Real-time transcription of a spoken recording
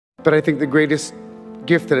But I think the greatest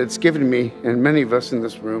gift that it's given me, and many of us in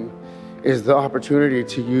this room, is the opportunity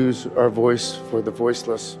to use our voice for the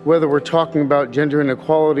voiceless. Whether we're talking about gender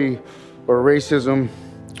inequality or racism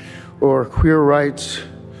or queer rights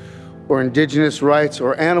or indigenous rights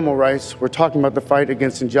or animal rights, we're talking about the fight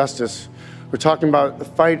against injustice. We're talking about the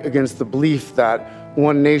fight against the belief that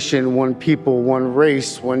one nation, one people, one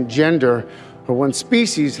race, one gender, or one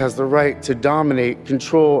species has the right to dominate,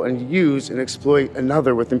 control, and use and exploit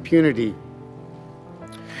another with impunity.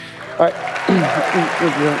 I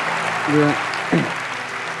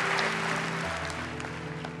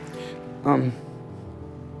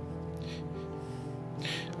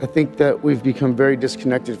think that we've become very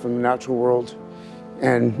disconnected from the natural world,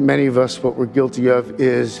 and many of us, what we're guilty of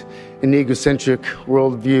is an egocentric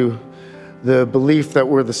worldview, the belief that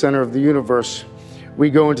we're the center of the universe. We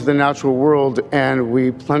go into the natural world and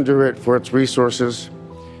we plunder it for its resources.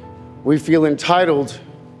 We feel entitled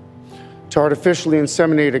to artificially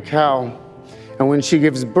inseminate a cow, and when she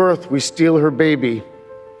gives birth, we steal her baby,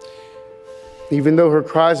 even though her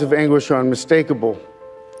cries of anguish are unmistakable.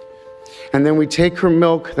 And then we take her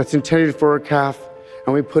milk that's intended for a calf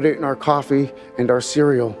and we put it in our coffee and our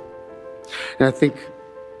cereal. And I think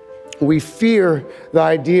we fear the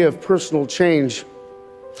idea of personal change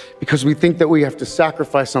because we think that we have to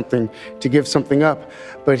sacrifice something to give something up.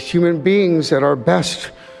 But human beings at our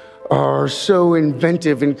best are so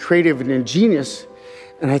inventive and creative and ingenious.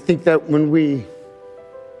 And I think that when we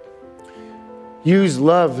use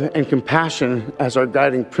love and compassion as our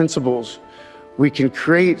guiding principles, we can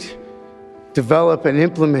create, develop, and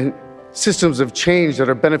implement systems of change that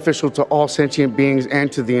are beneficial to all sentient beings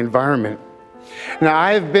and to the environment. Now,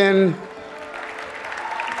 I've been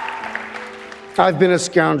a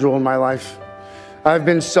scoundrel in my life. I've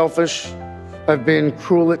been selfish. I've been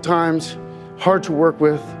cruel at times, hard to work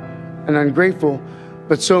with, and ungrateful.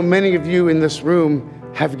 But so many of you in this room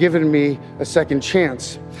have given me a second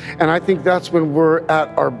chance. And I think that's when we're at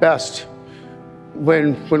our best,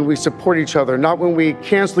 when we support each other, not when we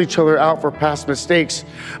cancel each other out for past mistakes,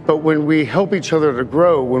 but when we help each other to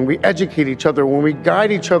grow, when we educate each other, when we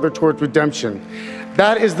guide each other towards redemption.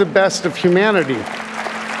 That is the best of humanity.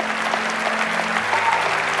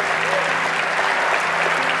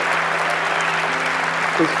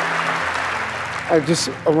 I want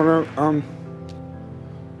to,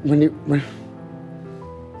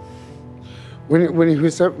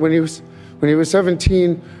 when he was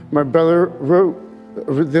 17, my brother wrote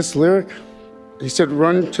this lyric. He said,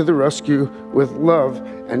 "Run to the rescue with love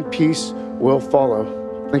and peace will follow."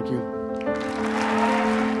 Thank you.